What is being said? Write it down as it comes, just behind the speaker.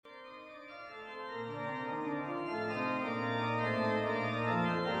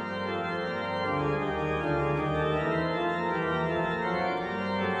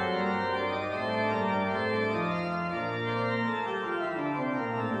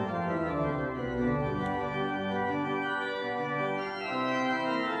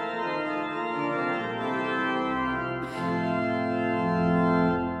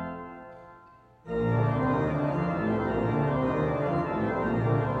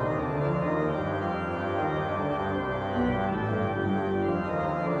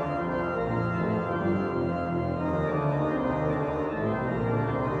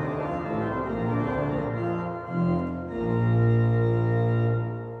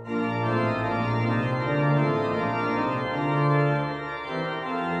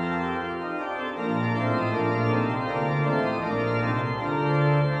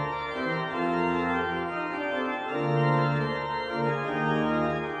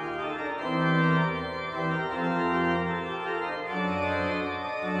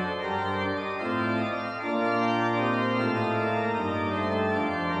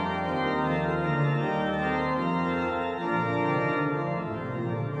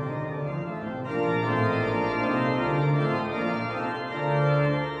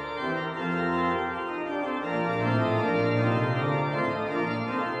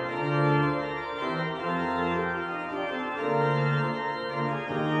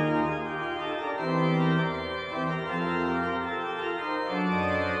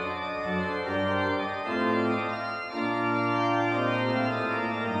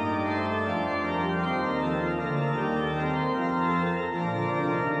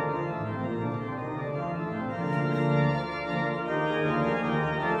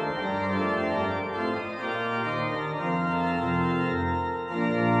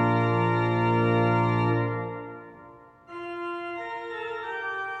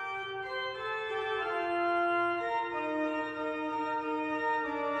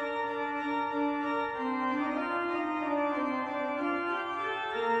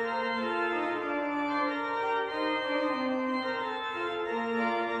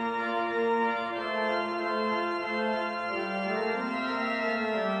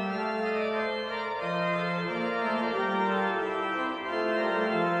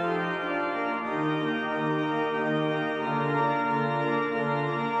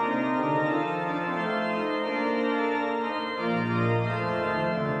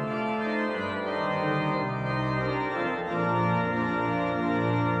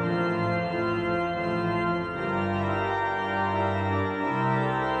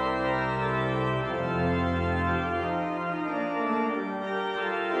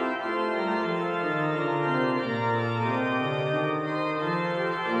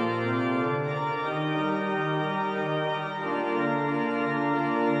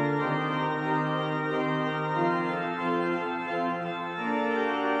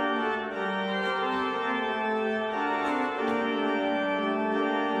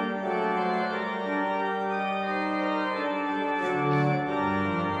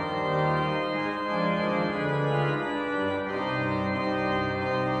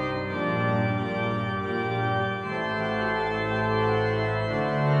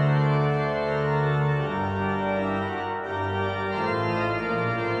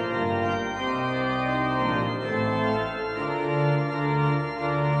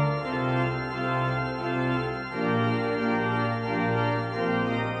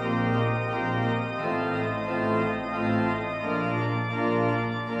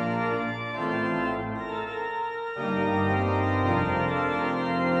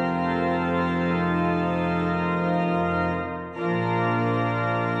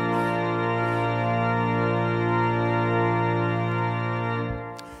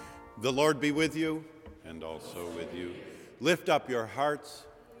The Lord be with you, and also with you. Lift up your hearts.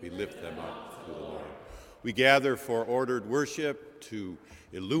 We lift them up to the Lord. We gather for ordered worship, to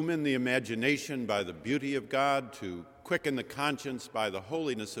illumine the imagination by the beauty of God, to quicken the conscience by the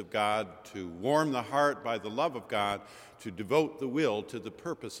holiness of God, to warm the heart by the love of God, to devote the will to the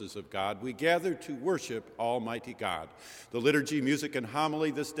purposes of God. We gather to worship Almighty God. The liturgy, music, and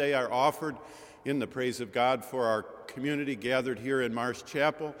homily this day are offered in the praise of God for our community gathered here in Marsh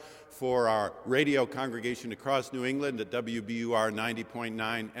Chapel, for our radio congregation across New England at WBUR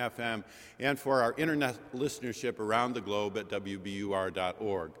 90.9 FM, and for our internet listenership around the globe at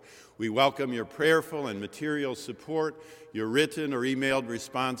WBUR.org. We welcome your prayerful and material support, your written or emailed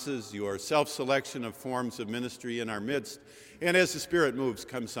responses, your self-selection of forms of ministry in our midst, and as the Spirit moves,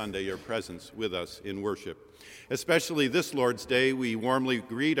 come Sunday, your presence with us in worship. Especially this Lord's Day, we warmly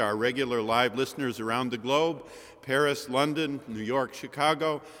greet our regular live listeners around the globe: Paris, London, New York,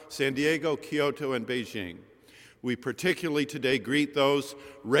 Chicago, San Diego, Kyoto, and Beijing. We particularly today greet those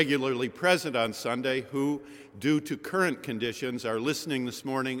regularly present on Sunday who, due to current conditions, are listening this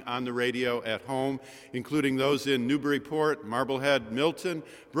morning on the radio at home, including those in Newburyport, Marblehead, Milton,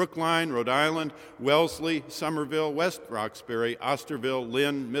 Brookline, Rhode Island, Wellesley, Somerville, West Roxbury, Osterville,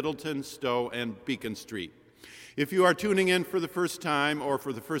 Lynn, Middleton, Stowe, and Beacon Street. If you are tuning in for the first time or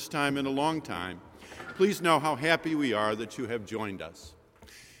for the first time in a long time, please know how happy we are that you have joined us.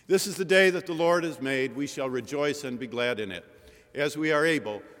 This is the day that the Lord has made. We shall rejoice and be glad in it. As we are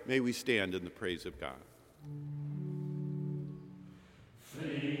able, may we stand in the praise of God.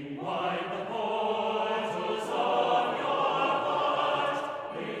 Sing wide the portals of your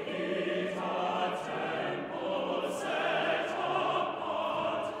heart, make it a temple set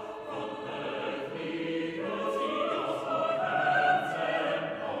apart from earthly beauties for heaven's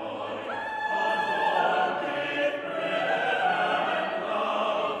employ, adorned with prayer and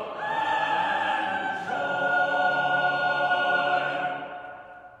love and joy.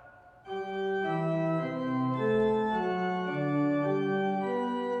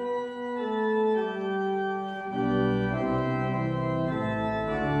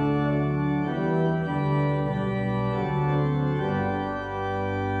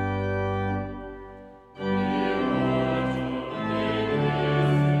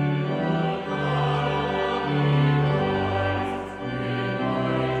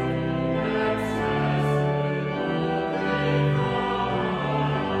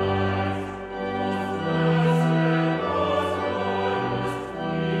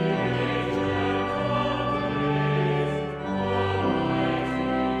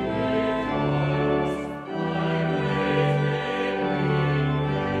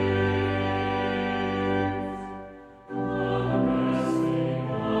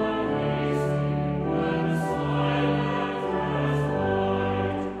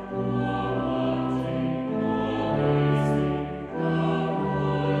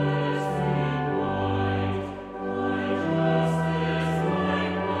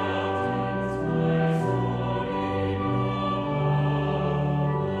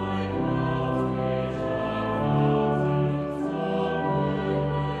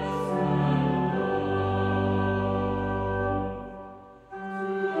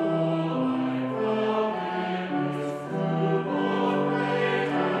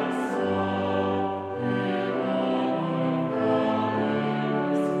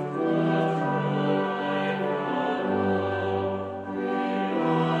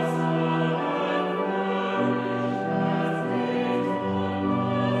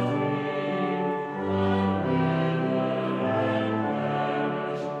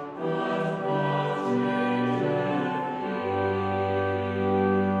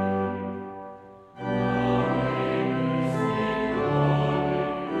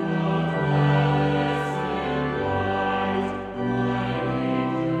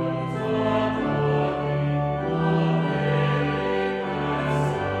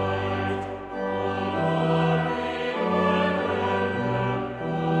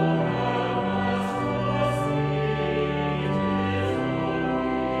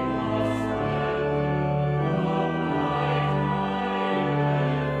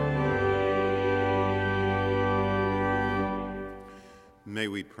 May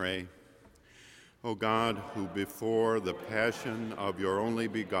we pray. O God, who before the passion of your only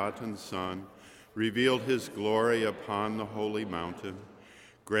begotten Son revealed his glory upon the holy mountain,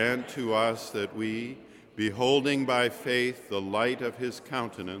 grant to us that we, beholding by faith the light of his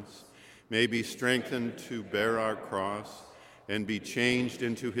countenance, may be strengthened to bear our cross and be changed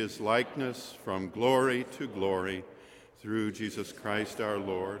into his likeness from glory to glory, through Jesus Christ our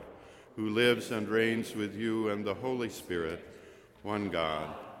Lord, who lives and reigns with you and the Holy Spirit, one God,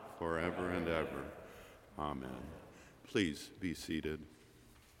 forever and ever. Amen. Please be seated.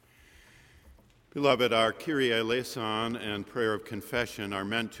 Beloved, our Kyrie eleison and prayer of confession are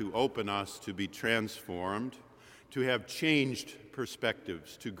meant to open us to be transformed, to have changed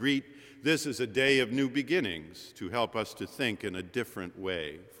perspectives, to greet this as a day of new beginnings, to help us to think in a different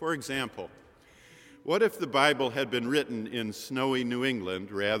way. For example, what if the Bible had been written in snowy New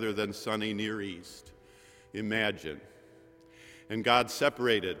England rather than sunny Near East? Imagine. And God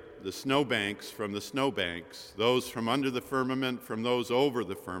separated the snowbanks from the snowbanks, those from under the firmament from those over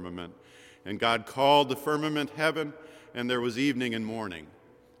the firmament. And God called the firmament heaven, and there was evening and morning,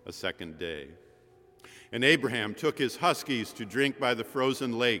 a second day. And Abraham took his huskies to drink by the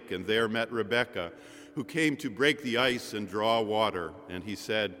frozen lake, and there met Rebekah, who came to break the ice and draw water. And he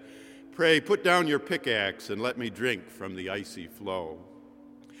said, "Pray, put down your pickaxe and let me drink from the icy flow."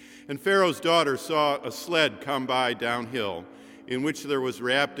 And Pharaoh's daughter saw a sled come by downhill, in which there was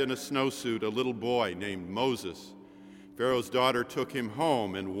wrapped in a snowsuit a little boy named Moses. Pharaoh's daughter took him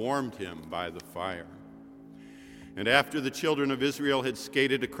home and warmed him by the fire. And after the children of Israel had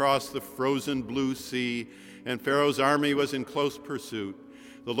skated across the frozen blue sea, and Pharaoh's army was in close pursuit,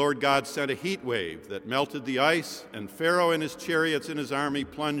 the Lord God sent a heat wave that melted the ice, and Pharaoh and his chariots and his army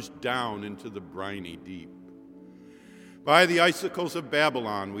plunged down into the briny deep. By the icicles of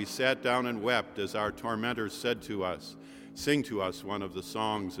Babylon we sat down and wept as our tormentors said to us, "Sing to us one of the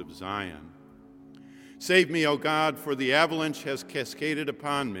songs of Zion." Save me, O God, for the avalanche has cascaded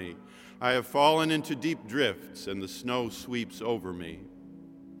upon me. I have fallen into deep drifts, and the snow sweeps over me.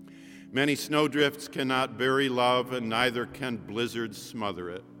 Many snowdrifts cannot bury love, and neither can blizzards smother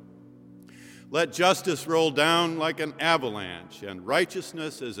it. Let justice roll down like an avalanche, and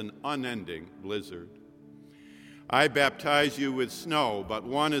righteousness as an unending blizzard. I baptize you with snow, but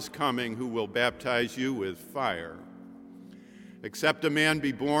one is coming who will baptize you with fire. Except a man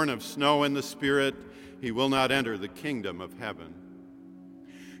be born of snow and the Spirit, he will not enter the kingdom of heaven.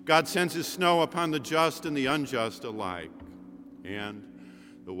 God sends his snow upon the just and the unjust alike. And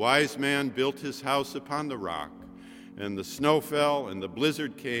the wise man built his house upon the rock, and the snow fell, and the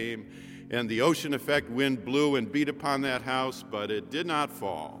blizzard came, and the ocean effect wind blew and beat upon that house, but it did not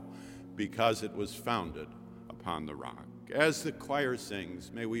fall, because it was founded upon the rock. As the choir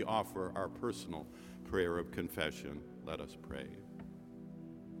sings, may we offer our personal prayer of confession. Let us pray.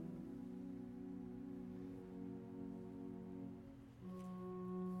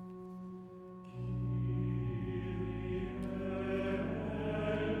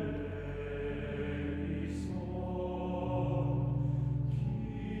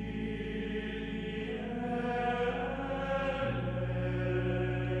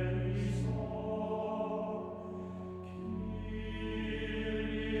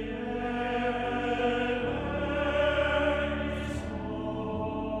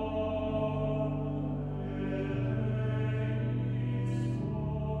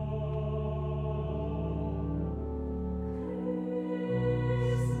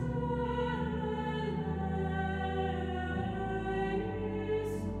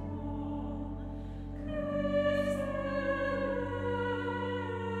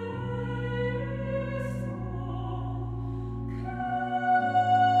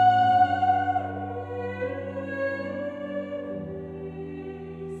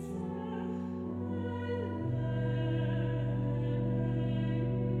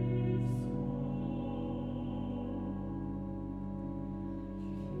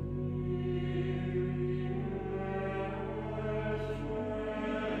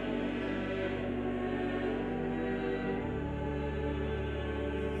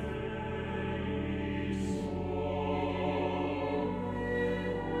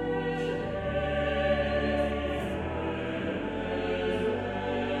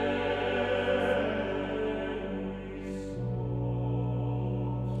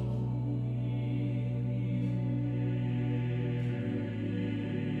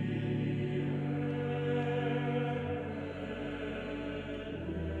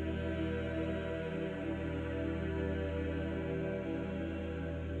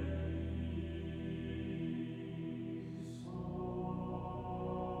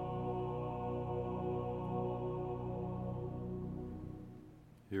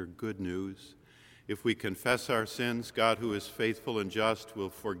 Hear good news. If we confess our sins, God, who is faithful and just, will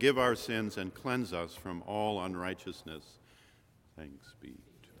forgive our sins and cleanse us from all unrighteousness. Thanks be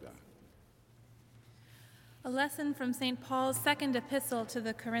to God. A lesson from St. Paul's second epistle to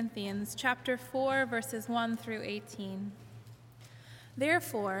the Corinthians, chapter 4, verses 1 through 18.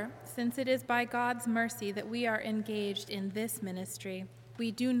 Therefore, since it is by God's mercy that we are engaged in this ministry,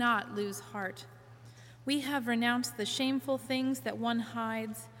 we do not lose heart. We have renounced the shameful things that one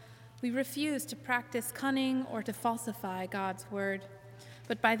hides, We refuse to practice cunning or to falsify God's word,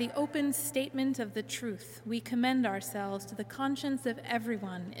 but by the open statement of the truth, we commend ourselves to the conscience of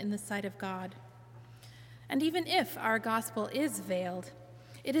everyone in the sight of God. And even if our gospel is veiled,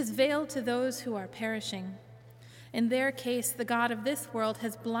 it is veiled to those who are perishing. In their case, the God of this world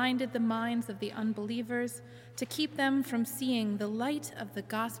has blinded the minds of the unbelievers to keep them from seeing the light of the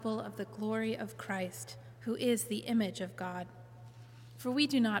gospel of the glory of Christ, who is the image of God. For we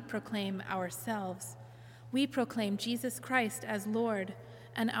do not proclaim ourselves. We proclaim Jesus Christ as Lord,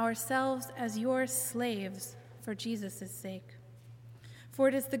 and ourselves as your slaves for Jesus' sake. For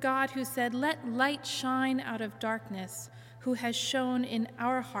it is the God who said, "Let light shine out of darkness," who has shone in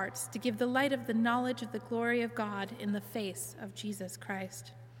our hearts to give the light of the knowledge of the glory of God in the face of Jesus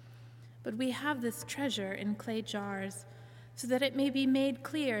Christ. But we have this treasure in clay jars, so that it may be made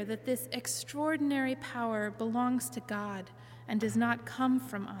clear that this extraordinary power belongs to God and does not come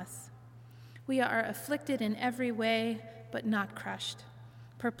from us. We are afflicted in every way, but not crushed,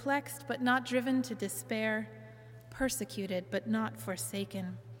 perplexed, but not driven to despair, persecuted, but not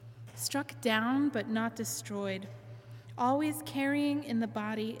forsaken, struck down, but not destroyed, always carrying in the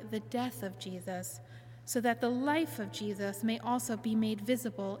body the death of Jesus, so that the life of Jesus may also be made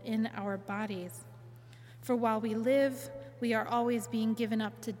visible in our bodies. For while we live, we are always being given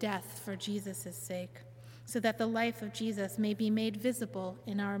up to death for Jesus' sake, so that the life of Jesus may be made visible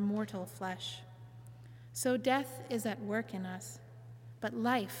in our mortal flesh. So death is at work in us, but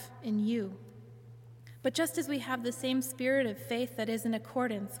life in you. But just as we have the same spirit of faith that is in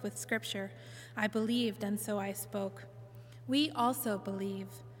accordance with Scripture, I believed and so I spoke. We also believe,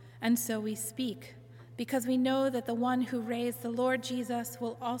 and so we speak, because we know that the one who raised the Lord Jesus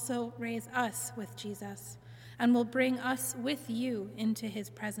will also raise us with Jesus, and will bring us with you into his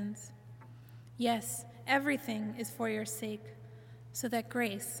presence. Yes, everything is for your sake, so that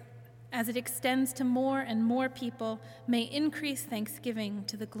grace, as it extends to more and more people, may increase thanksgiving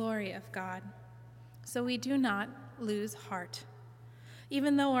to the glory of God. So we do not lose heart.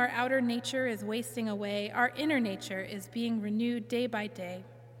 Even though our outer nature is wasting away, our inner nature is being renewed day by day.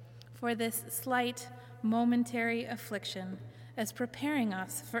 For this slight, momentary affliction is preparing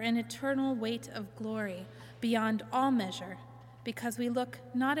us for an eternal weight of glory beyond all measure, because we look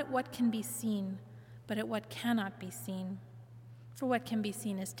not at what can be seen, but at what cannot be seen. For what can be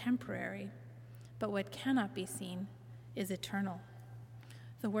seen is temporary, but what cannot be seen is eternal.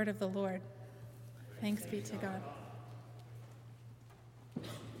 The word of the Lord. Thanks be to God.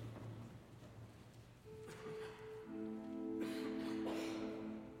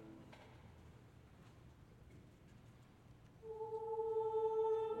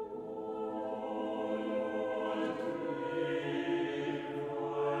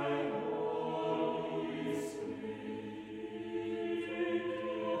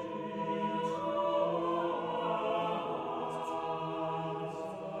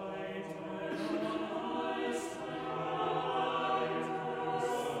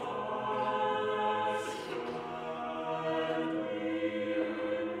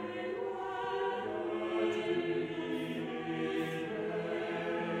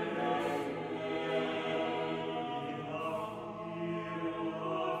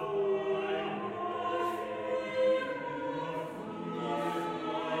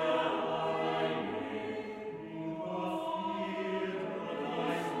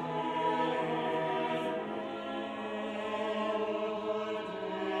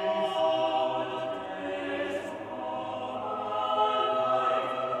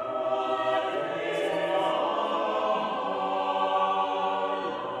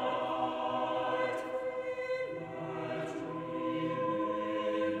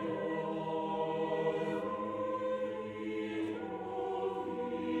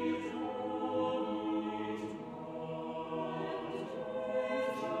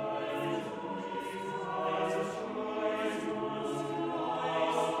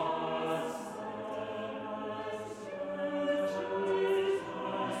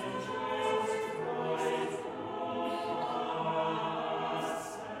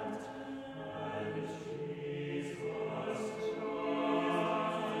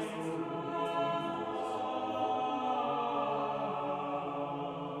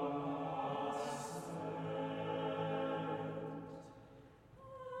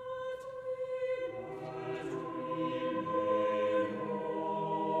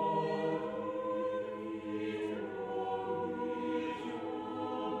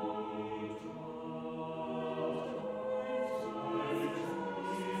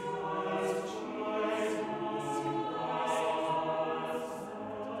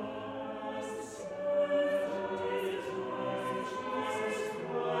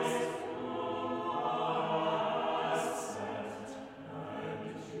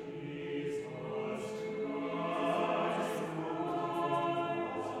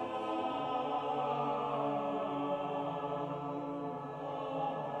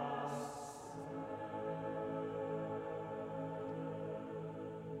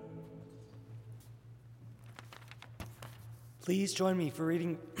 Please join me for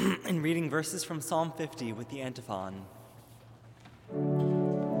reading in reading verses from Psalm 50 with the antiphon.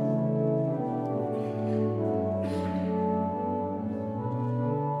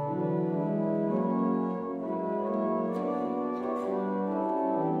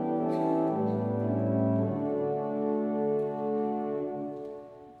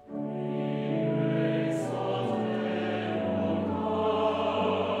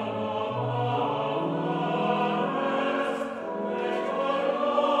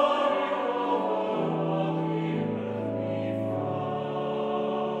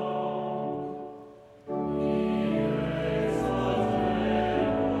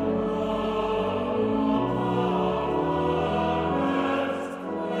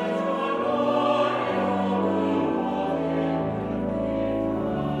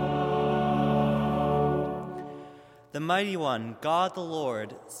 The Mighty One, God the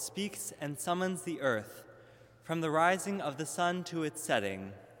Lord, speaks and summons the earth, from the rising of the sun to its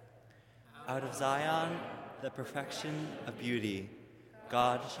setting. Out of Zion, the perfection of beauty,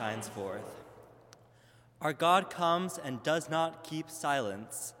 God shines forth. Our God comes and does not keep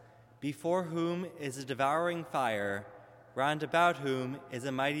silence, before whom is a devouring fire, round about whom is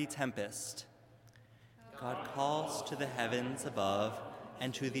a mighty tempest. God calls to the heavens above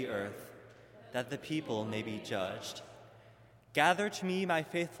and to the earth, that the people may be judged. Gather to me my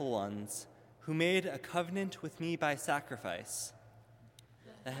faithful ones, who made a covenant with me by sacrifice.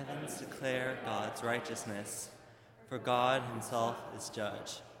 The heavens declare God's righteousness, for God himself is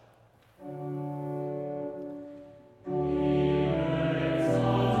judge.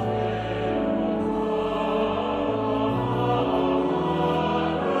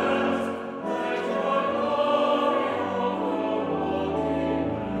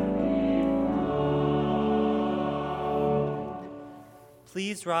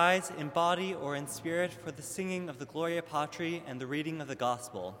 Please rise in body or in spirit for the singing of the Gloria Patri and the reading of the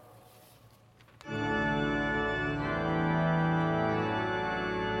Gospel.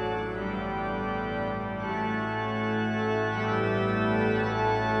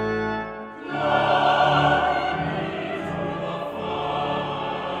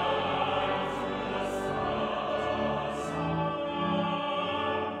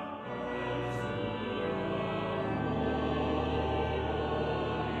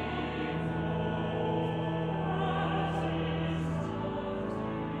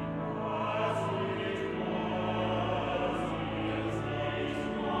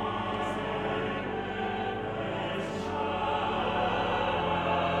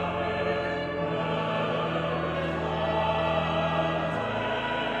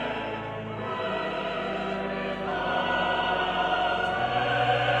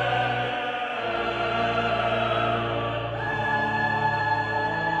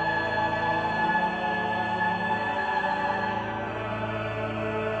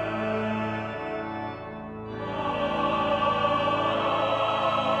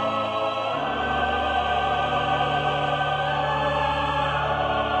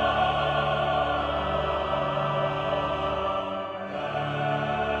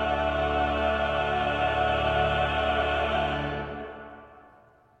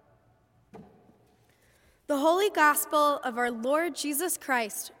 The Holy Gospel of our Lord Jesus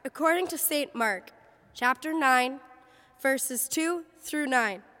Christ, according to St. Mark, chapter 9, verses 2 through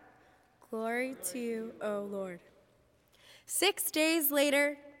 9. Glory to you, O Lord. 6 days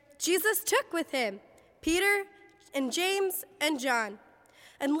later, Jesus took with him Peter and James and John,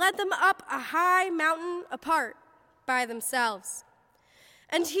 and led them up a high mountain apart by themselves.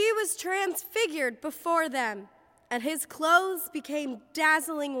 And he was transfigured before them, and his clothes became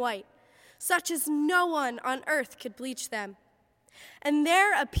dazzling white, such as no one on earth could bleach them. And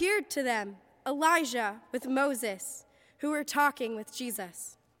there appeared to them Elijah with Moses, who were talking with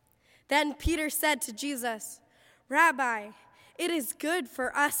Jesus. Then Peter said to Jesus, "Rabbi, it is good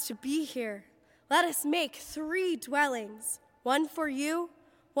for us to be here. Let us make 3 dwellings, one for you,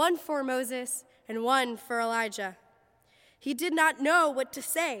 one for Moses, and one for Elijah." He did not know what to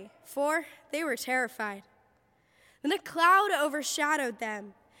say, for they were terrified. Then a cloud overshadowed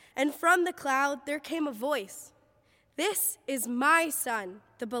them, and from the cloud there came a voice, "This is my Son,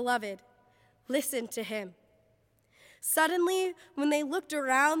 the Beloved. Listen to him." Suddenly, when they looked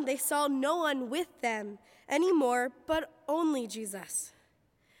around, they saw no one with them anymore, but only Jesus.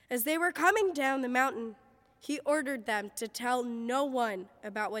 As they were coming down the mountain, he ordered them to tell no one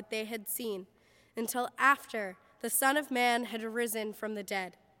about what they had seen until after the Son of Man had risen from the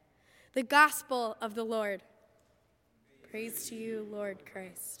dead. The Gospel of the Lord. Praise to you, Lord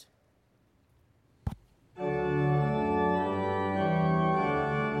Christ.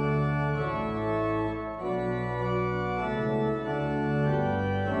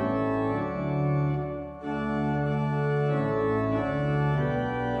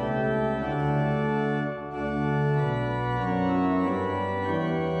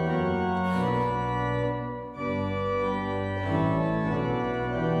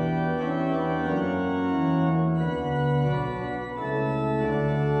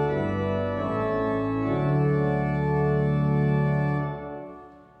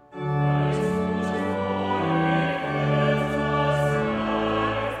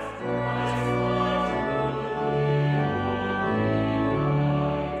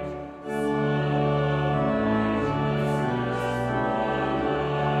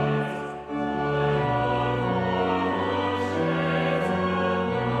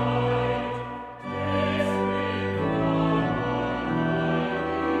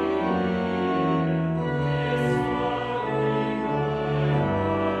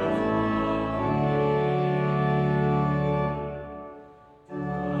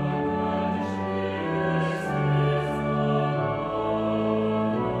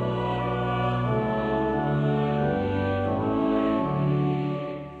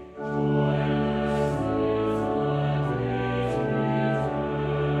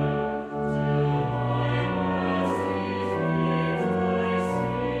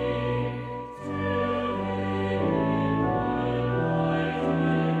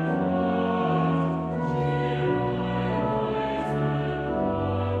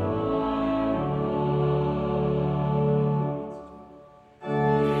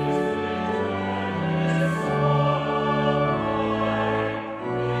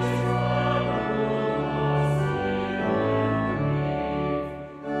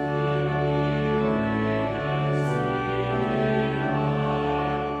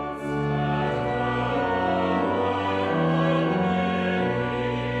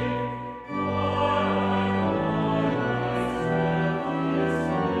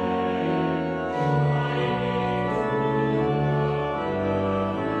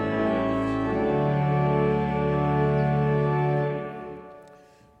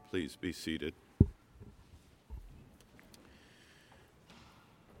 Please be seated.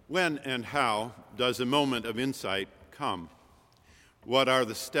 When and how does a moment of insight come? What are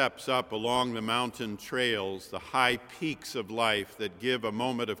the steps up along the mountain trails, the high peaks of life that give a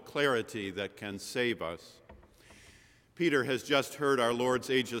moment of clarity that can save us? Peter has just heard our Lord's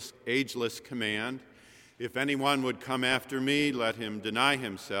ageless command, "If anyone would come after me, let him deny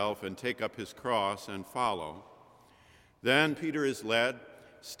himself and take up his cross and follow." Then Peter is led,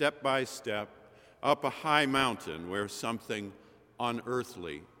 step by step, up a high mountain where something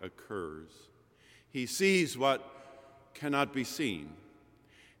unearthly occurs. He sees what cannot be seen.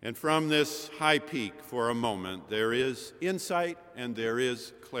 And from this high peak, for a moment, there is insight and there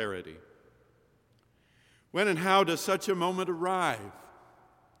is clarity. When and how does such a moment arrive?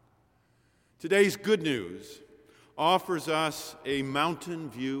 Today's good news offers us a mountain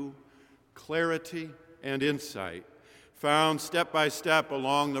view, clarity, and insight, found step by step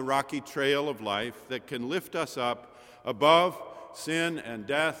along the rocky trail of life that can lift us up above sin and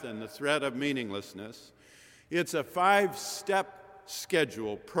death and the threat of meaninglessness. It's a 5-step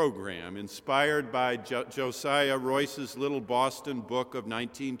schedule program inspired by Josiah Royce's Little Boston book of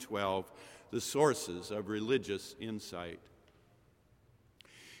 1912, The Sources of Religious Insight.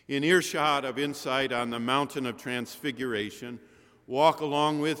 In earshot of insight on the mountain of transfiguration, walk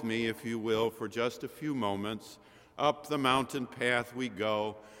along with me, if you will, for just a few moments. Up the mountain path we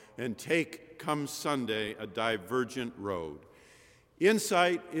go, and take, come Sunday, a divergent road.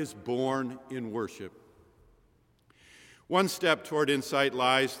 Insight is born in worship. One step toward insight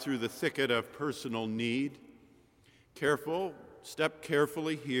lies through the thicket of personal need. Step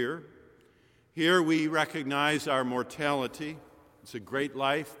carefully here. Here we recognize our mortality. It's a great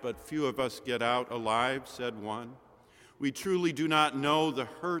life, but few of us get out alive, said one. We truly do not know the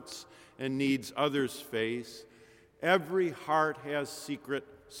hurts and needs others face. Every heart has secret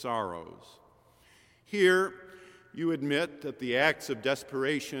sorrows. Here you admit that the acts of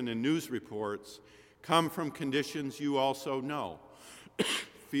desperation in news reports come from conditions you also know: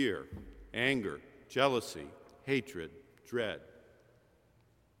 fear, anger, jealousy, hatred, dread.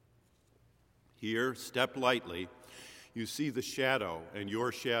 Here, step lightly, you see the shadow and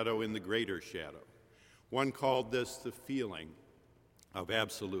your shadow in the greater shadow. One called this the feeling of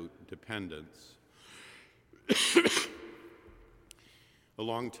absolute dependence. A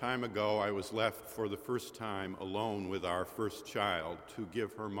long time ago, I was left for the first time alone with our first child to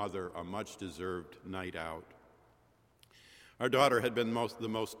give her mother a much-deserved night out. Our daughter had been the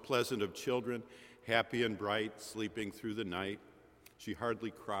most pleasant of children, happy and bright, sleeping through the night. She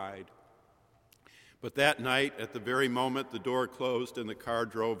hardly cried. But that night, at the very moment the door closed and the car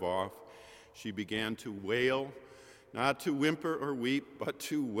drove off, she began to wail, not to whimper or weep, but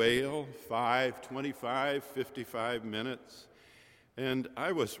to wail 5, 25, 55 minutes. And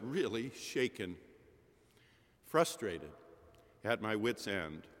I was really shaken, frustrated, at my wit's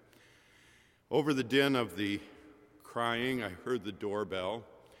end. Over the din of the crying, I heard the doorbell.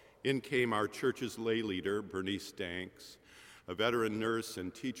 In came our church's lay leader, Bernice Danks, a veteran nurse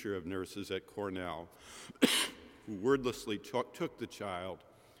and teacher of nurses at Cornell, who wordlessly took the child,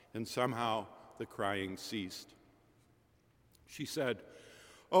 and somehow the crying ceased. She said,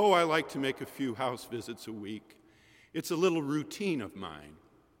 "Oh, I like to make a few house visits a week. It's a little routine of mine.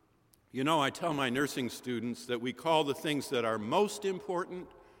 You know, I tell my nursing students that we call the things that are most important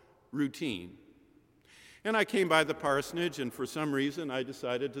routine. And I came by the parsonage, and for some reason I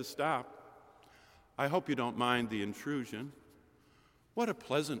decided to stop. I hope you don't mind the intrusion. What a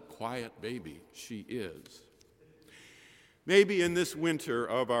pleasant, quiet baby she is." Maybe in this winter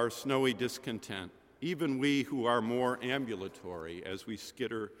of our snowy discontent, even we who are more ambulatory as we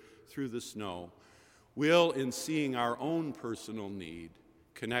skitter through the snow will, in seeing our own personal need,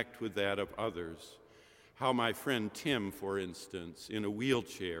 connect with that of others. How my friend Tim, for instance, in a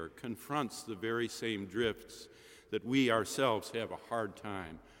wheelchair, confronts the very same drifts that we ourselves have a hard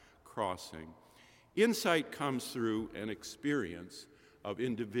time crossing. Insight comes through an experience of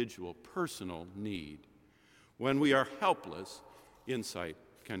individual, personal need. When we are helpless, insight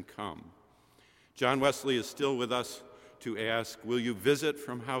can come. John Wesley is still with us to ask, will you visit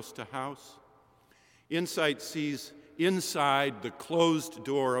from house to house? Insight sees inside the closed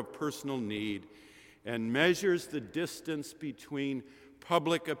door of personal need and measures the distance between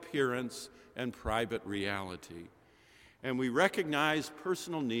public appearance and private reality. And we recognize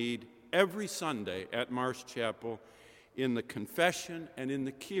personal need every Sunday at Marsh Chapel in the confession and in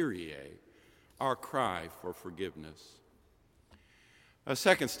the Kyrie, our cry for forgiveness. A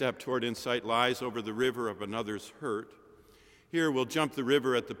second step toward insight lies over the river of another's hurt. Here we'll jump the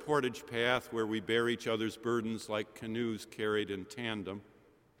river at the portage path where we bear each other's burdens like canoes carried in tandem.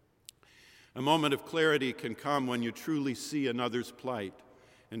 A moment of clarity can come when you truly see another's plight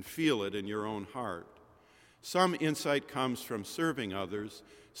and feel it in your own heart. Some insight comes from serving others,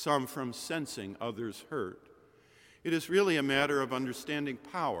 some from sensing others' hurt. It is really a matter of understanding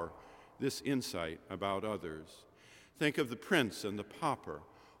power, this insight about others. Think of the prince and the pauper,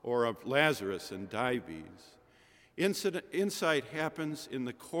 or of Lazarus and Dives. Insight happens in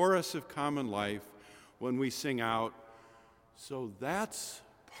the chorus of common life when we sing out, "So that's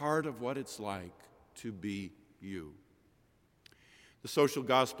part of what it's like to be you." The social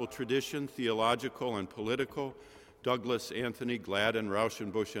gospel tradition, theological and political, Douglas, Anthony, Gladden,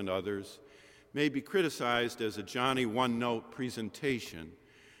 Rauschenbusch, and others, may be criticized as a Johnny one-note presentation.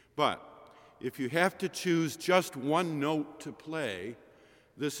 But if you have to choose just one note to play,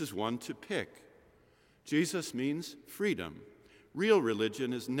 this is one to pick. Jesus means freedom. Real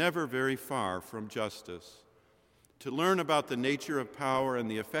religion is never very far from justice. To learn about the nature of power and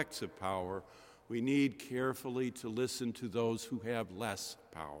the effects of power, we need carefully to listen to those who have less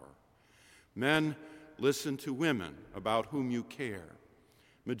power. Men, listen to women about whom you care.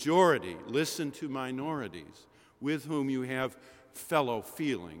 Majority, listen to minorities with whom you have fellow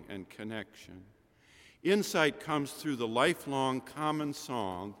feeling and connection. Insight comes through the lifelong common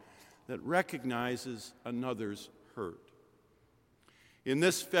song that recognizes another's hurt. In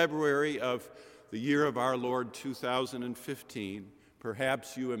this February of the year of our Lord 2015,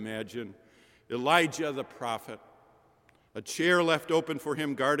 perhaps you imagine Elijah the prophet, a chair left open for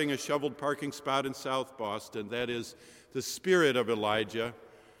him guarding a shoveled parking spot in South Boston. That is, the spirit of Elijah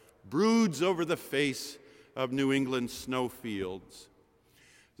broods over the face of New England's snowfields.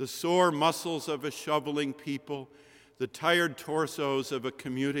 The sore muscles of a shoveling people, the tired torsos of a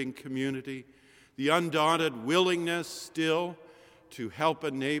commuting community, the undaunted willingness still to help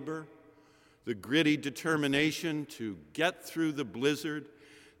a neighbor, the gritty determination to get through the blizzard,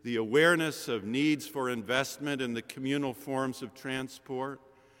 the awareness of needs for investment in the communal forms of transport,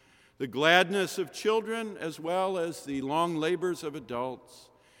 the gladness of children as well as the long labors of adults.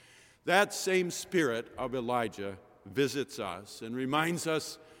 That same spirit of Elijah visits us and reminds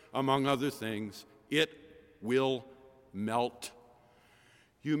us, among other things, it will melt.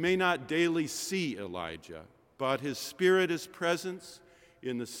 You may not daily see Elijah, but his spirit is present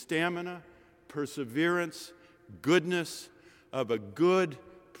in the stamina, perseverance, goodness of a good,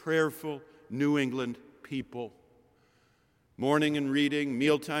 prayerful New England people. Morning in reading,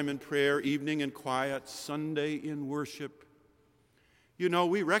 mealtime in prayer, evening in quiet, Sunday in worship. You know,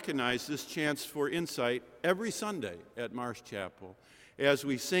 we recognize this chance for insight every Sunday at Marsh Chapel as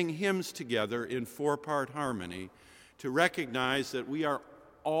we sing hymns together in four-part harmony to recognize that we are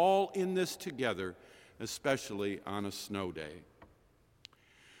all in this together, especially on a snow day.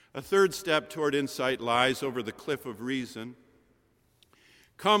 A third step toward insight lies over the cliff of reason.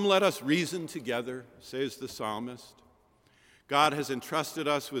 Come, let us reason together, says the psalmist. God has entrusted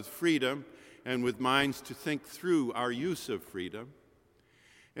us with freedom and with minds to think through our use of freedom.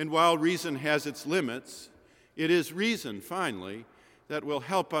 And while reason has its limits, it is reason, finally, that will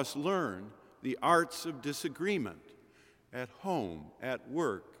help us learn the arts of disagreement at home, at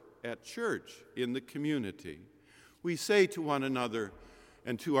work, at church, in the community. We say to one another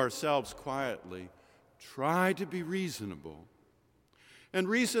and to ourselves quietly, try to be reasonable. And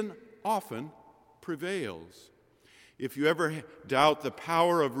reason often prevails. If you ever doubt the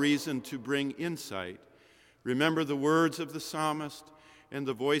power of reason to bring insight, remember the words of the psalmist and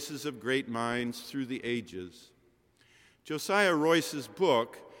the voices of great minds through the ages. Josiah Royce's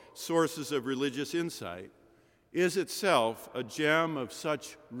book, Sources of Religious Insight, is itself a gem of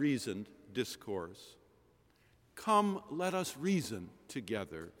such reasoned discourse. Come, let us reason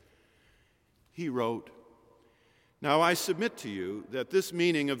together. He wrote, "Now I submit to you that this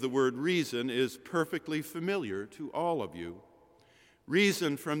meaning of the word reason is perfectly familiar to all of you.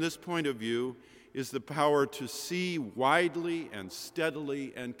 Reason, from this point of view, is the power to see widely and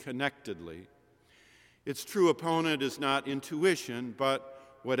steadily and connectedly. Its true opponent is not intuition,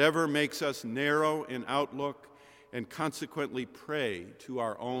 but whatever makes us narrow in outlook and consequently prey to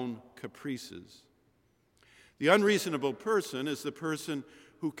our own caprices. The unreasonable person is the person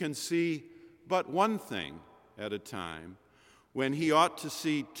who can see but one thing at a time, when he ought to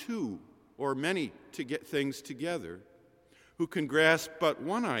see two or many things together, who can grasp but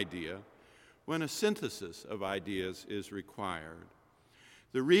one idea when a synthesis of ideas is required.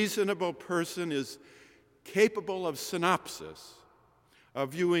 The reasonable person is capable of synopsis,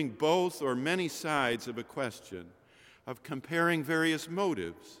 of viewing both or many sides of a question, of comparing various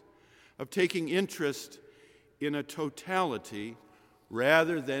motives, of taking interest in a totality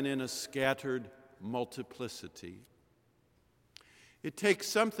rather than in a scattered multiplicity. It takes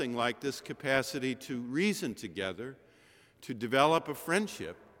something like this capacity to reason together, to develop a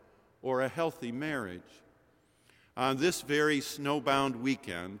friendship or a healthy marriage. On this very snowbound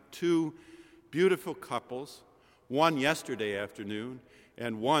weekend, two beautiful couples, one yesterday afternoon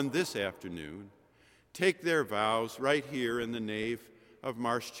and one this afternoon, take their vows right here in the nave of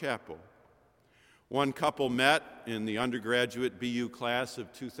Marsh Chapel. One couple met in the undergraduate BU class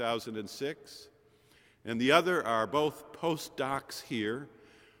of 2006, and the other are both postdocs here,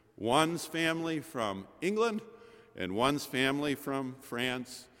 one's family from England and one's family from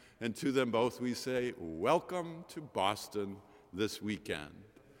France, and to them both we say, welcome to Boston this weekend.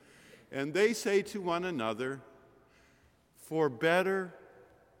 And they say to one another, for better,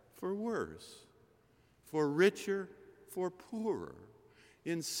 for worse, for richer, for poorer,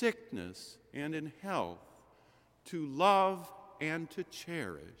 in sickness and in health, to love and to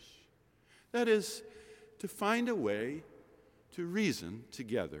cherish. That is, to find a way to reason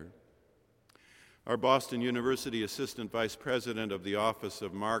together. Our Boston University Assistant Vice President of the Office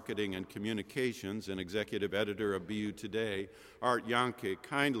of Marketing and Communications and Executive Editor of BU Today, Art Janke,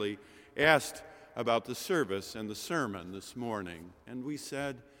 kindly asked about the service and the sermon this morning. And we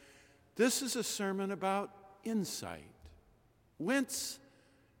said, this is a sermon about insight. Whence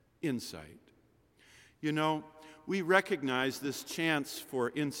insight? You know, we recognize this chance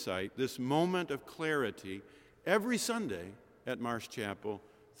for insight, this moment of clarity, every Sunday at Marsh Chapel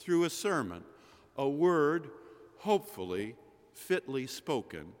through a sermon, a word hopefully fitly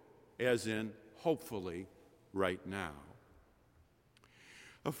spoken, as in hopefully right now.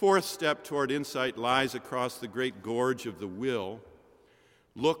 A fourth step toward insight lies across the great gorge of the will.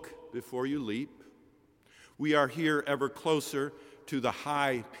 Look before you leap. We are here ever closer to the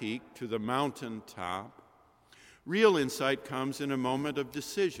high peak, to the mountain top. Real insight comes in a moment of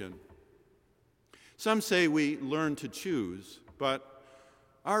decision. Some say we learn to choose, but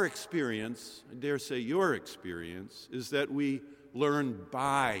our experience, I dare say your experience, is that we learn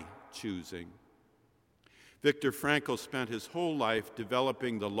by choosing. Viktor Frankl spent his whole life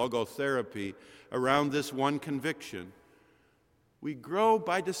developing the logotherapy around this one conviction. We grow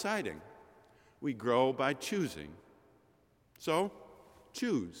by deciding. We grow by choosing. So,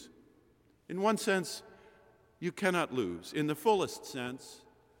 choose. In one sense, you cannot lose. In the fullest sense,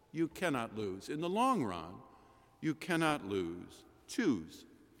 you cannot lose. In the long run, you cannot lose. Choose.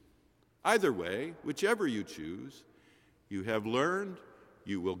 Either way, whichever you choose, you have learned,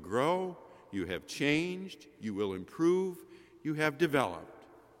 you will grow, you have changed, you will improve, you have developed.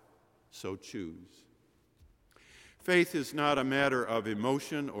 So choose. Faith is not a matter of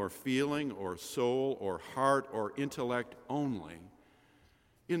emotion or feeling or soul or heart or intellect only.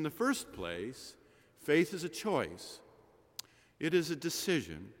 In the first place, faith is a choice. It is a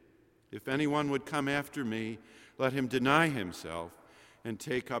decision. If anyone would come after me, let him deny himself and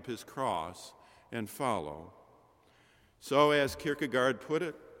take up his cross and follow. So, as Kierkegaard put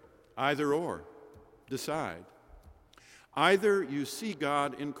it, either or, decide. Either you see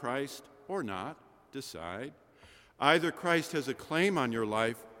God in Christ or not, decide. Either Christ has a claim on your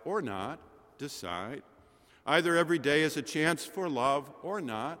life or not, decide. Either every day is a chance for love or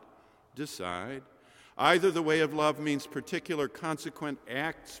not, decide. Either the way of love means particular consequent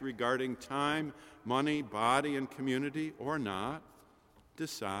acts regarding time, money, body, and community or not,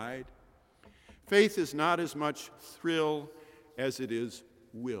 decide. Faith is not as much thrill as it is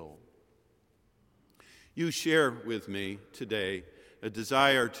will. You share with me today a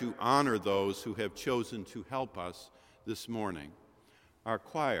desire to honor those who have chosen to help us this morning. Our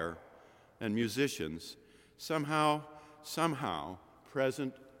choir and musicians, somehow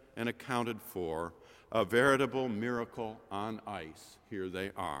present and accounted for, a veritable miracle on ice. Here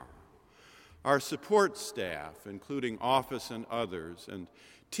they are. Our support staff, including office and others, and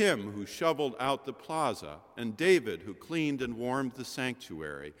Tim, who shoveled out the plaza, and David, who cleaned and warmed the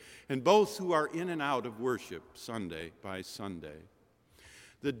sanctuary, and both who are in and out of worship Sunday by Sunday.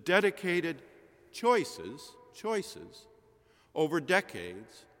 The dedicated choices over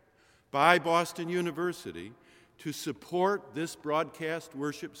decades by Boston University to support this broadcast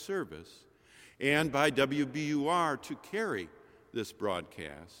worship service, and by WBUR to carry this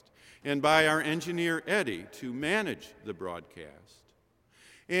broadcast, and by our engineer Eddie to manage the broadcast,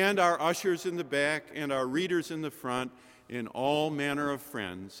 and our ushers in the back and our readers in the front, and all manner of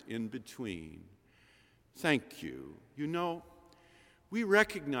friends in between. Thank you. You know, we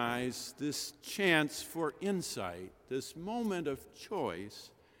recognize this chance for insight, this moment of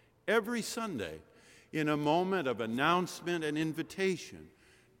choice, every Sunday in a moment of announcement and invitation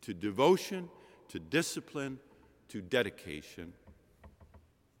to devotion, to discipline, to dedication.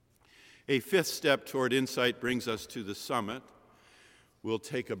 A fifth step toward insight brings us to the summit. We'll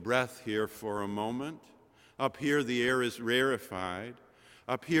take a breath here for a moment. Up here, the air is rarefied.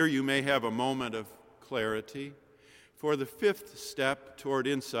 Up here, you may have a moment of clarity. For the fifth step toward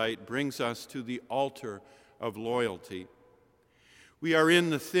insight brings us to the altar of loyalty. We are in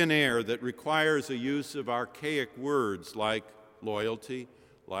the thin air that requires a use of archaic words like loyalty,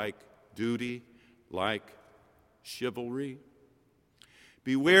 like duty, like chivalry.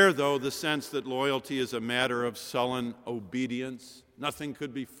 Beware, though, the sense that loyalty is a matter of sullen obedience. Nothing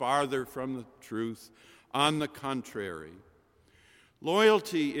could be farther from the truth. On the contrary,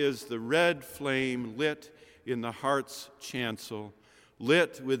 loyalty is the red flame lit in the heart's chancel,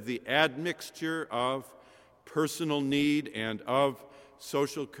 lit with the admixture of personal need and of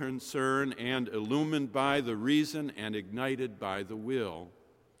social concern, and illumined by the reason and ignited by the will.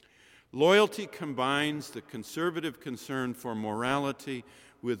 Loyalty combines the conservative concern for morality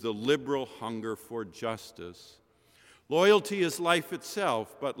with the liberal hunger for justice. Loyalty is life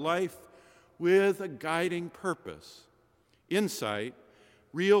itself, but life with a guiding purpose. Insight,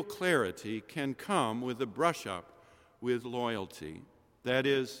 real clarity, can come with a brush-up with loyalty. That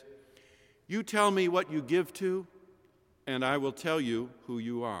is, you tell me what you give to, and I will tell you who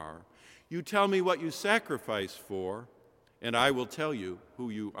you are. You tell me what you sacrifice for, and I will tell you who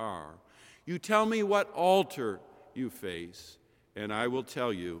you are. You tell me what altar you face, and I will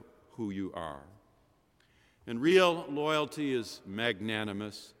tell you who you are. And real loyalty is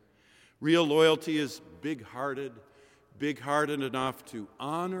magnanimous. Real loyalty is big-hearted enough to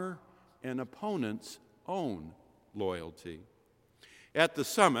honor an opponent's own loyalty. At the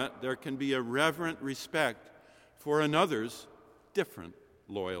summit, there can be a reverent respect for another's different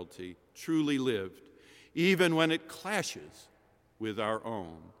loyalty, truly lived, even when it clashes with our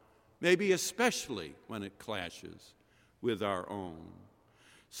own, maybe especially when it clashes with our own.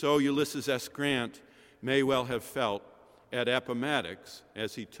 So Ulysses S. Grant may well have felt at Appomattox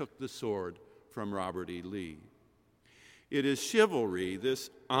as he took the sword from Robert E. Lee. It is chivalry, this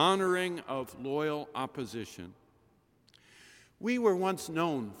honoring of loyal opposition. We were once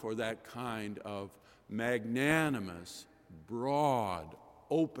known for that kind of magnanimous, broad,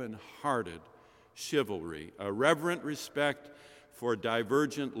 open-hearted chivalry, a reverent respect for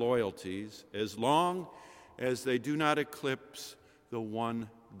divergent loyalties, as long as they do not eclipse the one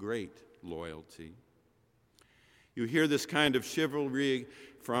great loyalty. You hear this kind of chivalry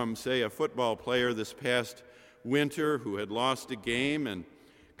from, say, a football player this past winter who had lost a game and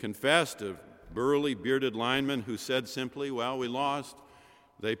confessed, a burly, bearded lineman who said simply, "Well, we lost.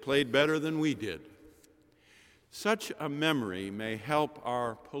 They played better than we did." Such a memory may help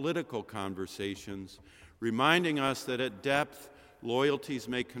our political conversations, reminding us that at depth, loyalties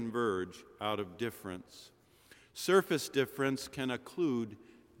may converge out of difference. Surface difference can occlude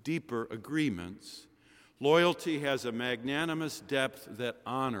deeper agreements. Loyalty has a magnanimous depth that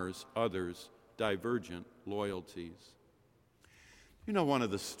honors others' divergent loyalties. You know, one of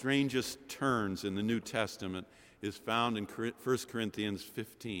the strangest turns in the New Testament is found in 1 Corinthians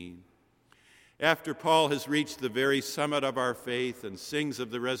 15. After Paul has reached the very summit of our faith and sings of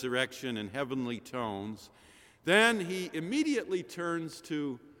the resurrection in heavenly tones, then he immediately turns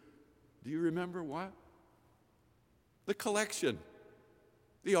to, do you remember what? The collection,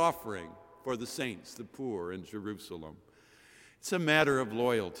 the offering for the saints, the poor in Jerusalem. It's a matter of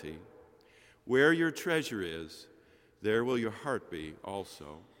loyalty. Where your treasure is, there will your heart be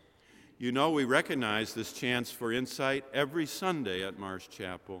also. You know, we recognize this chance for insight every Sunday at Marsh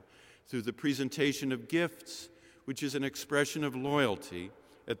Chapel through the presentation of gifts, which is an expression of loyalty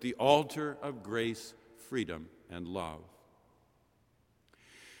at the altar of grace, freedom, and love.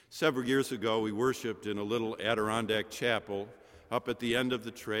 Several years ago, we worshiped in a little Adirondack chapel up at the end of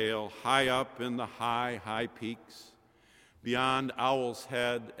the trail, high up in the high peaks, beyond Owl's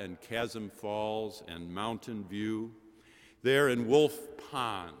Head and Chasm Falls and Mountain View, there in Wolf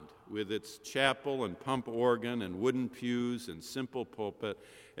Pond, with its chapel and pump organ and wooden pews and simple pulpit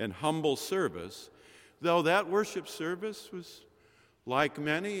and humble service, though that worship service was like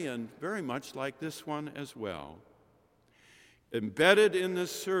many and very much like this one as well. Embedded in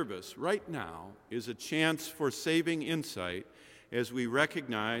this service right now is a chance for saving insight as we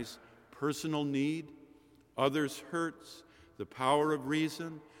recognize personal need, others' hurts, the power of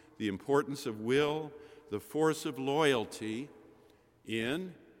reason, the importance of will, the force of loyalty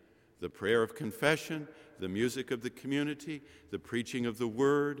in the prayer of confession, the music of the community, the preaching of the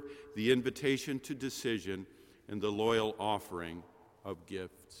word, the invitation to decision, and the loyal offering of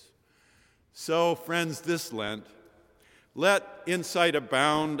gifts. So, friends, this Lent, let insight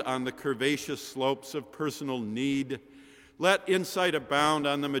abound on the curvaceous slopes of personal need. Let insight abound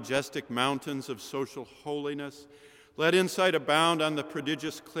on the majestic mountains of social holiness. Let insight abound on the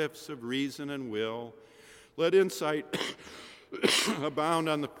prodigious cliffs of reason and will. Let insight abound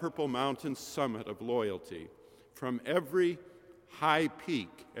on the purple mountain summit of loyalty. From every high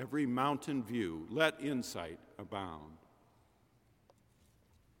peak, every mountain view, let insight abound.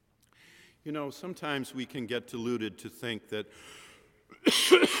 You know, sometimes we can get deluded to think that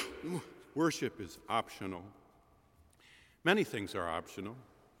worship is optional. Many things are optional.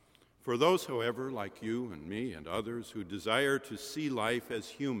 For those, however, like you and me and others who desire to see life as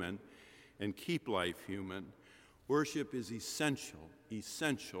human and keep life human, worship is essential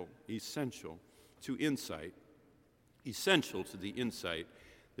to insight, essential to the insight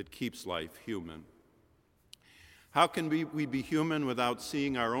that keeps life human. How can we be human without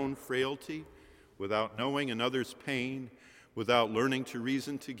seeing our own frailty, without knowing another's pain, without learning to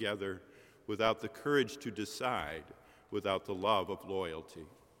reason together, without the courage to decide, without the love of loyalty?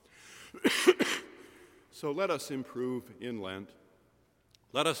 So let us improve in Lent.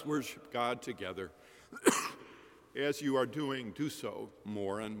 Let us worship God together. As you are doing, do so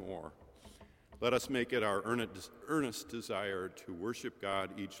more and more. Let us make it our earnest desire to worship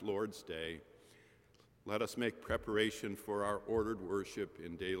God each Lord's Day. Let us make preparation for our ordered worship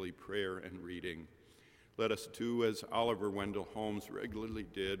in daily prayer and reading. Let us do as Oliver Wendell Holmes regularly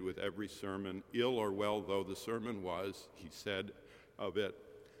did with every sermon. Ill or well though the sermon was, he said of it,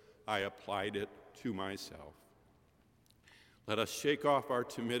 I applied it to myself. Let us shake off our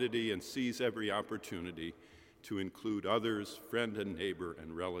timidity and seize every opportunity to include others, friend and neighbor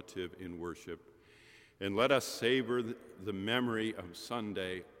and relative, in worship. And let us savor the memory of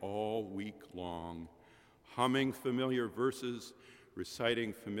Sunday all week long, humming familiar verses,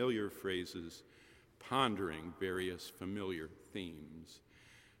 reciting familiar phrases, pondering various familiar themes.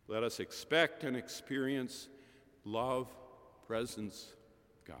 Let us expect and experience love, presence,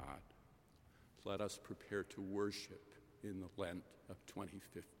 God. Let us prepare to worship in the Lent of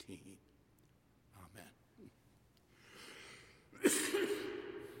 2015. Amen.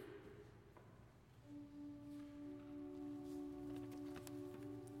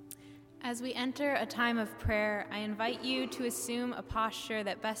 As we enter a time of prayer, I invite you to assume a posture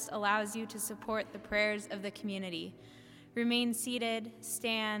that best allows you to support the prayers of the community. Remain seated,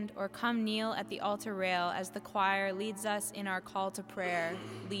 stand, or come kneel at the altar rail as the choir leads us in our call to prayer,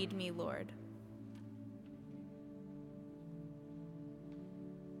 Lead Me, Lord.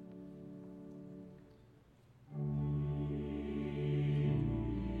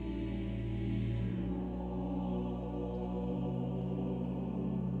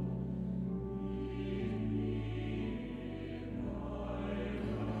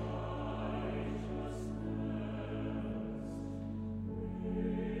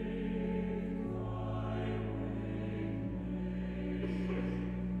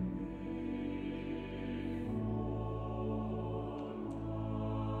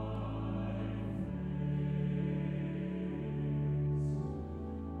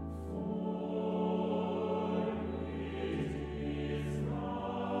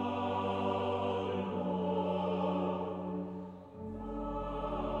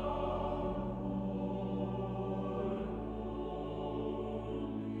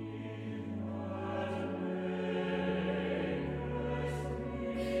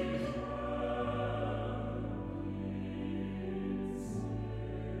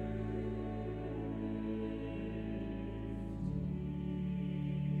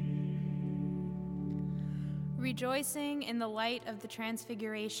 Rejoicing in the light of the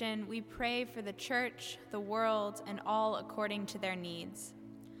Transfiguration, we pray for the Church, the world, and all according to their needs.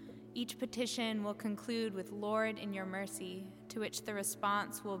 Each petition will conclude with, Lord, in your mercy, to which the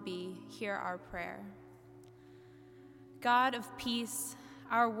response will be, hear our prayer. God of peace,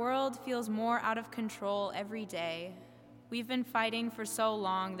 our world feels more out of control every day. We've been fighting for so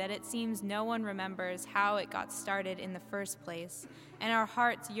long that it seems no one remembers how it got started in the first place, and our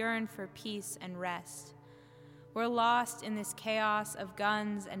hearts yearn for peace and rest. We're lost in this chaos of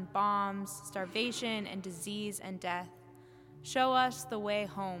guns and bombs, starvation and disease and death. Show us the way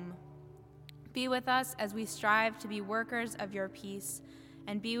home. Be with us as we strive to be workers of your peace,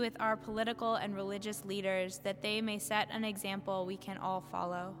 and be with our political and religious leaders that they may set an example we can all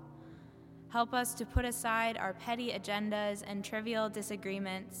follow. Help us to put aside our petty agendas and trivial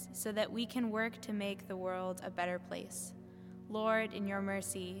disagreements so that we can work to make the world a better place. Lord, in your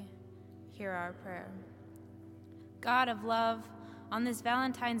mercy, hear our prayer. God of love, on this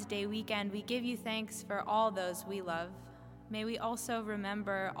Valentine's Day weekend, we give you thanks for all those we love. May we also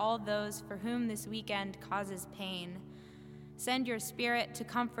remember all those for whom this weekend causes pain. Send your Spirit to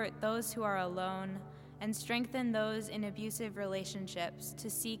comfort those who are alone and strengthen those in abusive relationships to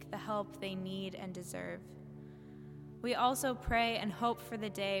seek the help they need and deserve. We also pray and hope for the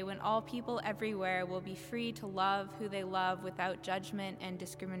day when all people everywhere will be free to love who they love without judgment and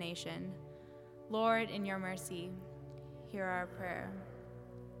discrimination. Lord, in your mercy, hear our prayer.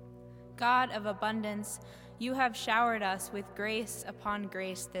 God of abundance, you have showered us with grace upon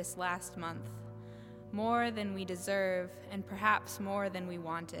grace this last month, more than we deserve and perhaps more than we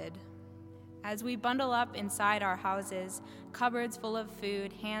wanted. As we bundle up inside our houses, cupboards full of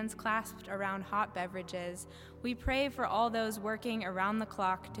food, hands clasped around hot beverages, we pray for all those working around the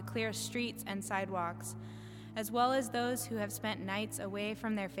clock to clear streets and sidewalks, as well as those who have spent nights away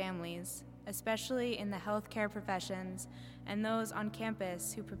from their families, especially in the healthcare professions and those on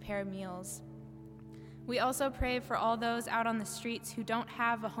campus who prepare meals. We also pray for all those out on the streets who don't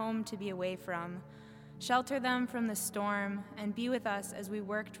have a home to be away from. Shelter them from the storm and be with us as we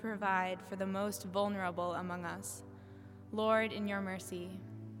work to provide for the most vulnerable among us. Lord, in your mercy,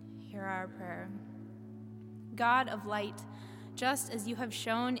 hear our prayer. God of light, just as you have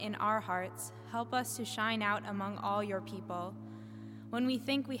shone in our hearts, help us to shine out among all your people. When we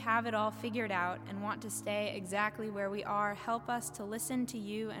think we have it all figured out and want to stay exactly where we are, help us to listen to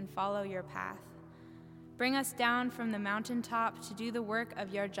you and follow your path. Bring us down from the mountaintop to do the work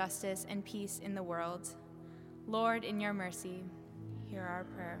of your justice and peace in the world. Lord, in your mercy, hear our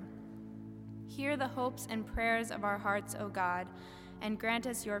prayer. Hear the hopes and prayers of our hearts, O God, and grant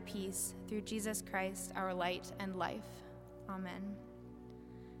us your peace through Jesus Christ, our light and life. Amen.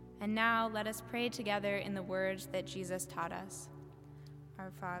 And now let us pray together in the words that Jesus taught us.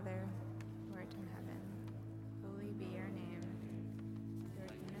 Our Father, who art in heaven, holy be your name. Your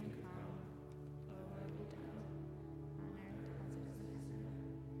kingdom come, your will be done, on earth as it is in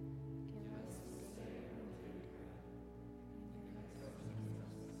heaven. Give us this day our daily bread, and forgive us our sins, as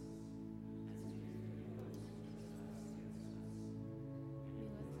we forgive those who trespass against us. Lead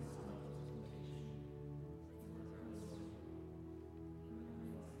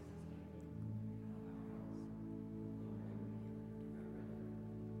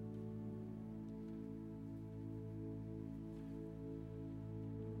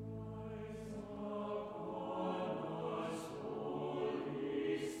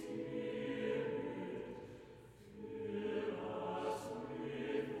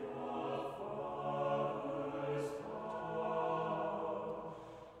not into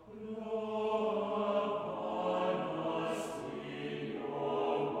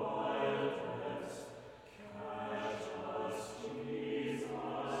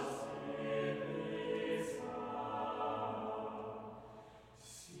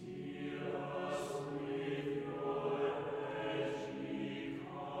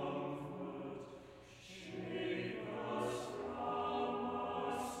but deliver us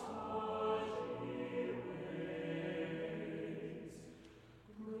from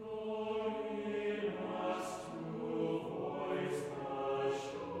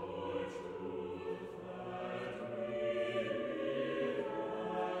evil.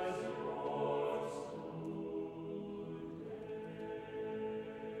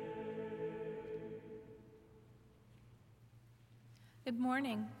 Good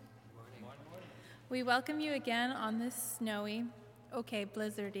morning. We welcome you again on this snowy,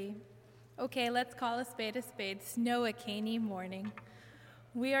 blizzardy, let's call a spade, snow-a-caney morning.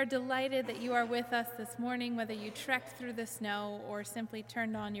 We are delighted that you are with us this morning, whether you trekked through the snow or simply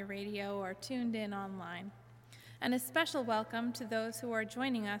turned on your radio or tuned in online. And a special welcome to those who are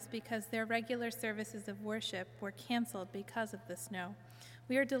joining us because their regular services of worship were canceled because of the snow.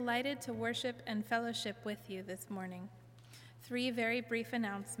 We are delighted to worship and fellowship with you this morning. 3 very brief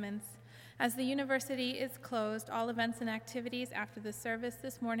announcements. As the university is closed, all events and activities after the service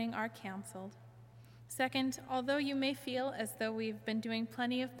this morning are canceled. Second, although you may feel as though we've been doing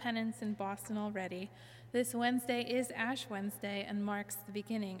plenty of penance in Boston already, this Wednesday is Ash Wednesday and marks the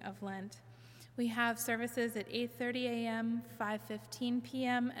beginning of Lent. We have services at 8:30 a.m., 5:15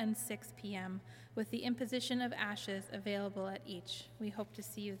 p.m., and 6 p.m., with the imposition of ashes available at each. We hope to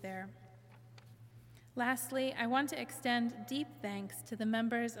see you there. Lastly, I want to extend deep thanks to the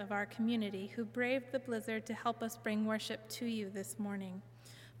members of our community who braved the blizzard to help us bring worship to you this morning.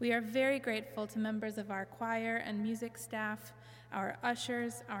 We are very grateful to members of our choir and music staff, our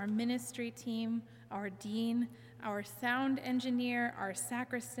ushers, our ministry team, our dean, our sound engineer, our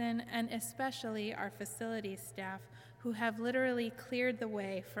sacristan, and especially our facilities staff who have literally cleared the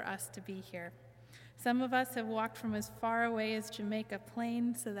way for us to be here. Some of us have walked from as far away as Jamaica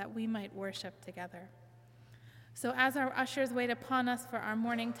Plain so that we might worship together. So as our ushers wait upon us for our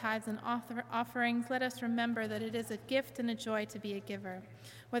morning tithes and offerings, let us remember that it is a gift and a joy to be a giver.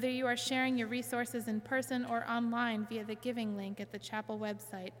 Whether you are sharing your resources in person or online via the giving link at the chapel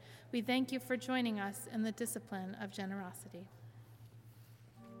website, we thank you for joining us in the discipline of generosity.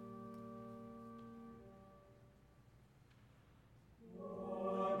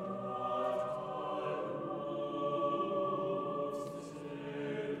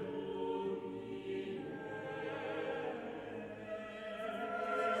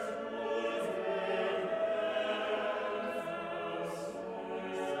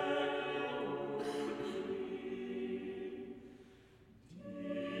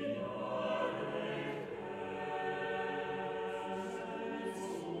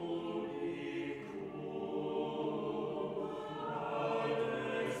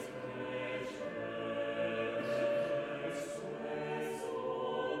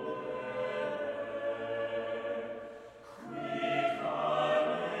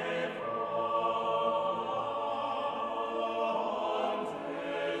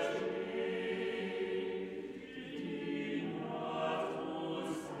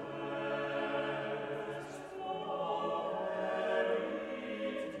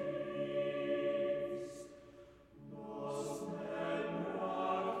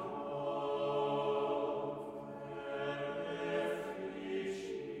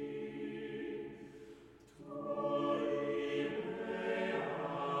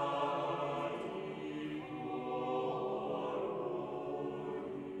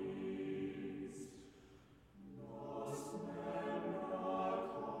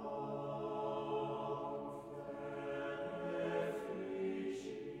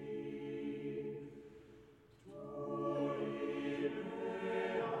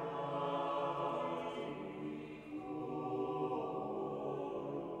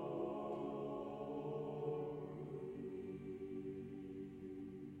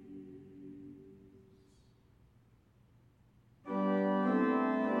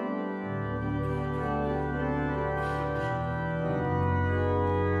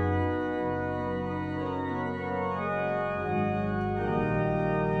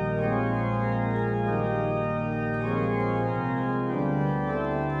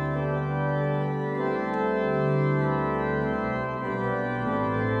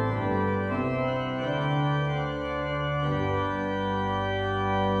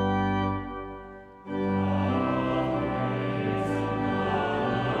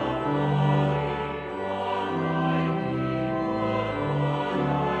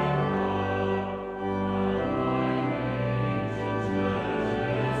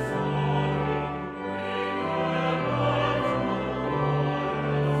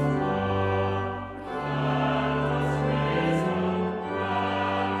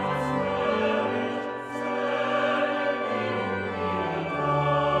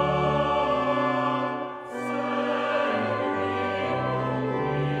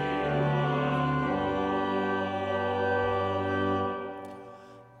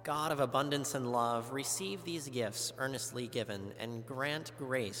 God of abundance and love, receive these gifts earnestly given and grant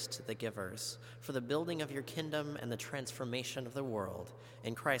grace to the givers for the building of your kingdom and the transformation of the world.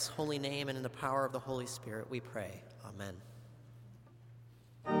 In Christ's holy name and in the power of the Holy Spirit we pray. Amen.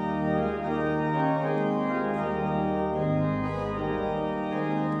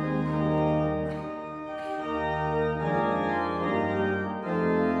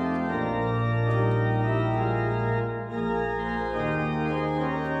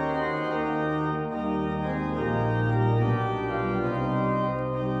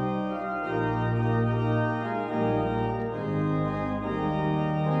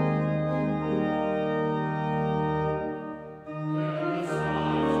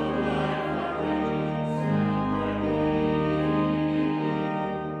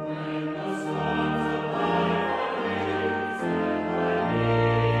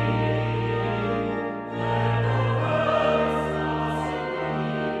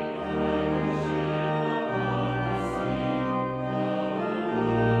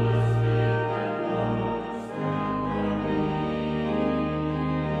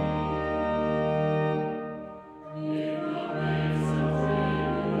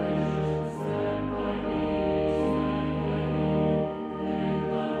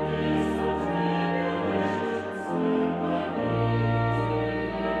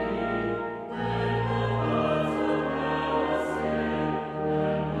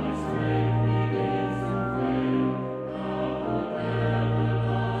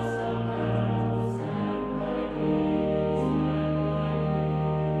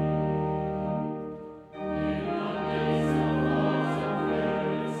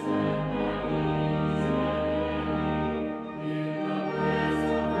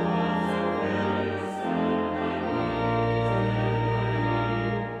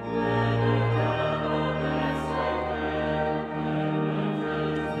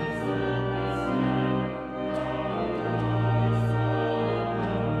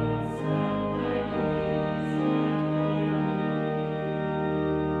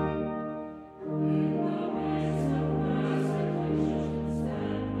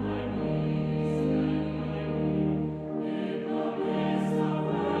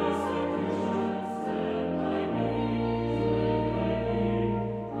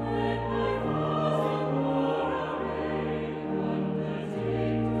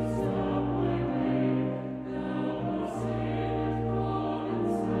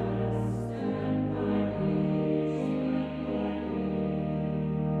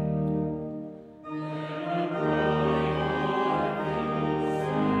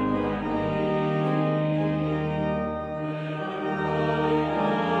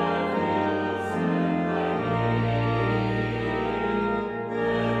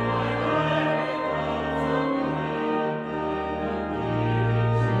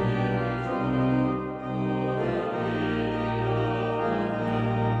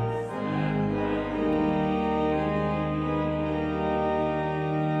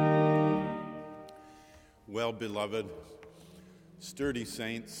 well-beloved, sturdy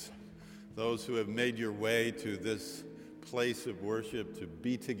saints, those who have made your way to this place of worship to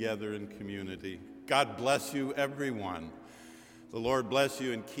be together in community. God bless you, everyone. The Lord bless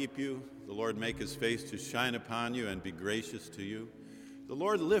you and keep you. The Lord make his face to shine upon you and be gracious to you. The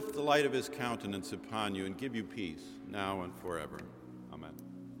Lord lift the light of his countenance upon you and give you peace now and forever.